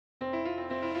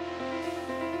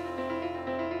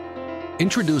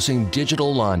Introducing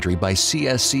Digital Laundry by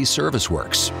CSC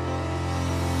ServiceWorks.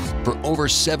 For over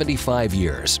 75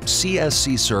 years,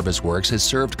 CSC ServiceWorks has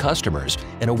served customers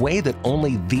in a way that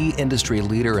only the industry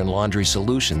leader in laundry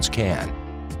solutions can.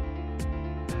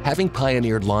 Having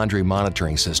pioneered laundry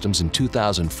monitoring systems in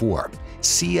 2004,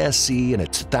 CSC and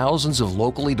its thousands of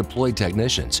locally deployed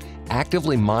technicians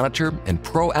actively monitor and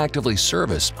proactively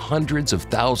service hundreds of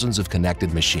thousands of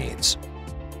connected machines.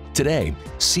 Today,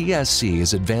 CSC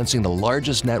is advancing the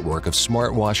largest network of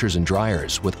smart washers and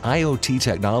dryers with IoT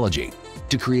technology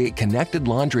to create connected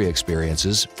laundry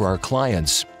experiences for our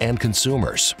clients and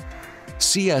consumers.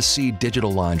 CSC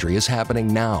Digital Laundry is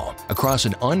happening now across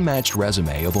an unmatched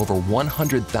resume of over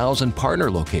 100,000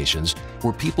 partner locations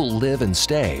where people live and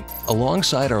stay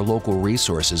alongside our local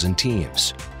resources and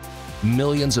teams.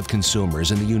 Millions of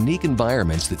consumers in the unique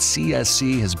environments that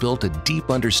CSC has built a deep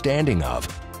understanding of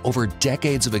over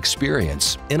decades of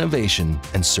experience, innovation,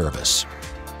 and service.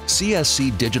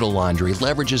 CSC Digital Laundry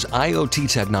leverages IoT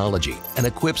technology and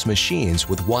equips machines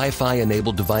with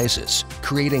Wi-Fi-enabled devices,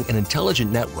 creating an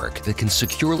intelligent network that can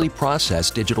securely process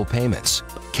digital payments,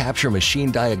 capture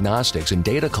machine diagnostics and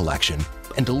data collection,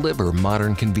 and deliver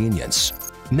modern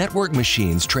convenience. Network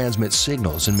machines transmit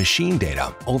signals and machine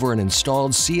data over an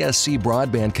installed CSC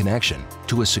broadband connection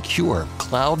to a secure,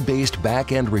 cloud-based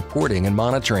back-end reporting and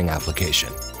monitoring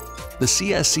application. The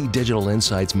CSC Digital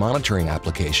Insights monitoring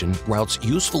application routes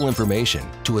useful information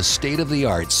to a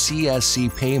state-of-the-art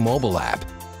CSC Pay mobile app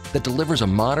that delivers a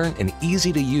modern and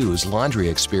easy-to-use laundry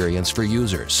experience for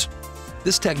users.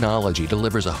 This technology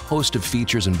delivers a host of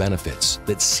features and benefits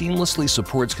that seamlessly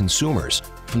supports consumers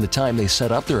from the time they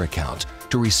set up their account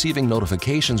to receiving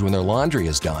notifications when their laundry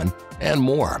is done, and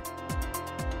more.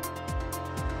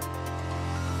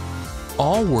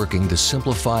 All working to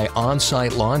simplify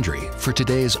on-site laundry for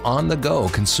today's on-the-go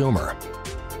consumer.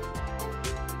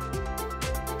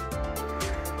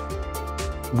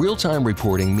 Real-time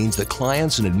reporting means that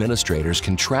clients and administrators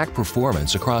can track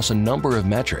performance across a number of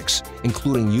metrics,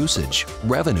 including usage,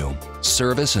 revenue,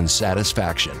 service, and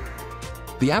satisfaction.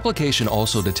 The application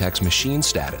also detects machine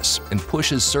status and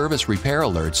pushes service repair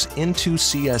alerts into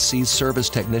CSC's service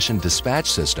technician dispatch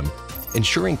system,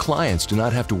 ensuring clients do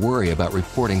not have to worry about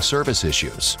reporting service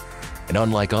issues. And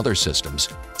unlike other systems,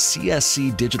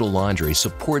 CSC Digital Laundry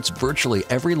supports virtually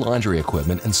every laundry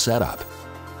equipment and setup.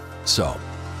 So,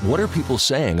 what are people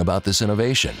saying about this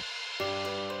innovation?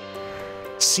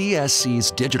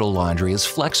 CSC's Digital Laundry is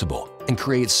flexible and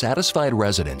creates satisfied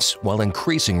residents while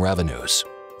increasing revenues.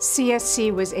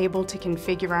 CSC was able to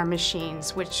configure our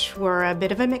machines, which were a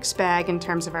bit of a mixed bag in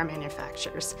terms of our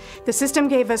manufacturers. The system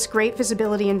gave us great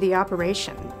visibility into the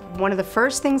operation. One of the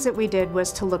first things that we did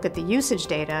was to look at the usage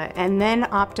data and then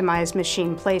optimize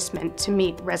machine placement to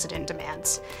meet resident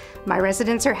demands. My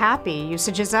residents are happy,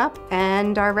 usage is up,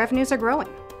 and our revenues are growing.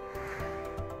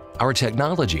 Our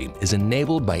technology is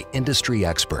enabled by industry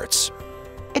experts.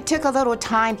 It took a little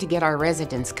time to get our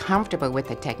residents comfortable with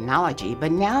the technology,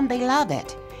 but now they love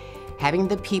it. Having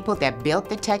the people that built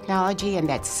the technology and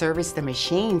that serviced the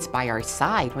machines by our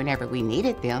side whenever we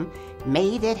needed them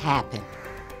made it happen.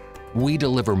 We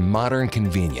deliver modern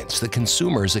convenience that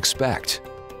consumers expect.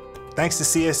 Thanks to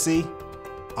CSC,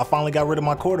 I finally got rid of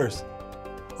my quarters.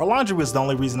 Our laundry was the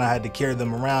only reason I had to carry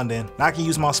them around in. Now I can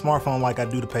use my smartphone like I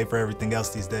do to pay for everything else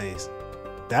these days.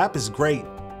 The app is great,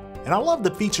 and I love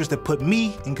the features that put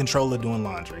me in control of doing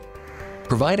laundry.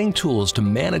 Providing tools to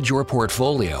manage your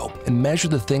portfolio and measure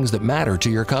the things that matter to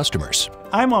your customers.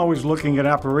 I'm always looking at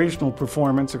operational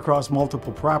performance across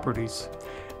multiple properties.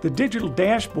 The digital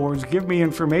dashboards give me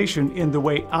information in the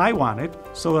way I want it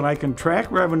so that I can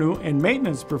track revenue and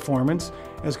maintenance performance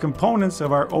as components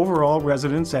of our overall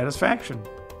resident satisfaction.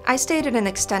 I stayed at an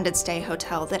extended stay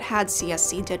hotel that had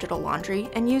CSC Digital Laundry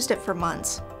and used it for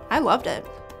months. I loved it.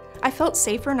 I felt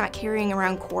safer not carrying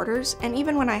around quarters, and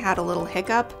even when I had a little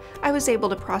hiccup, I was able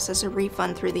to process a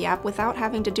refund through the app without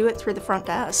having to do it through the front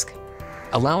desk.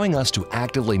 Allowing us to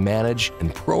actively manage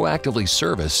and proactively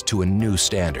service to a new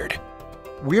standard.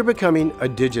 We're becoming a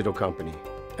digital company,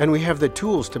 and we have the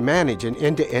tools to manage an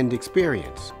end-to-end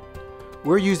experience.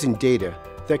 We're using data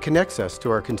that connects us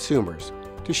to our consumers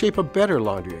to shape a better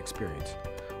laundry experience,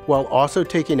 while also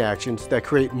taking actions that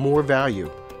create more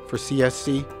value for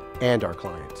CSC and our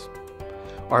clients.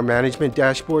 Our management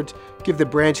dashboards give the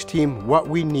branch team what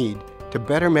we need to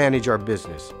better manage our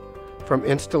business, from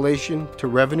installation to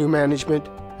revenue management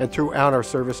and throughout our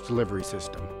service delivery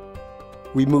system.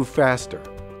 We move faster,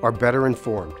 are better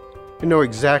informed, and know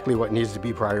exactly what needs to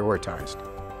be prioritized.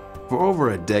 For over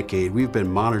a decade, we've been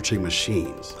monitoring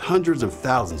machines, hundreds of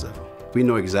thousands of them. We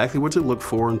know exactly what to look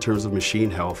for in terms of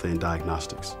machine health and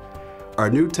diagnostics. Our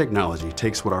new technology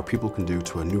takes what our people can do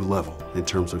to a new level in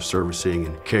terms of servicing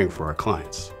and caring for our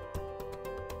clients.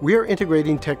 We are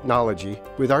integrating technology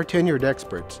with our tenured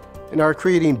experts and are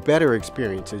creating better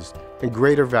experiences and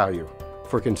greater value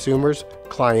for consumers,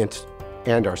 clients,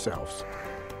 and ourselves.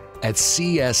 At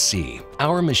CSC,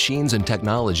 our machines and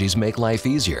technologies make life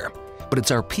easier, but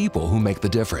it's our people who make the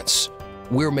difference.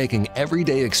 We're making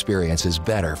everyday experiences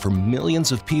better for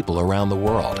millions of people around the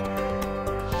world.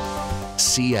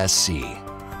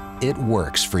 CSC. It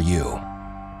works for you.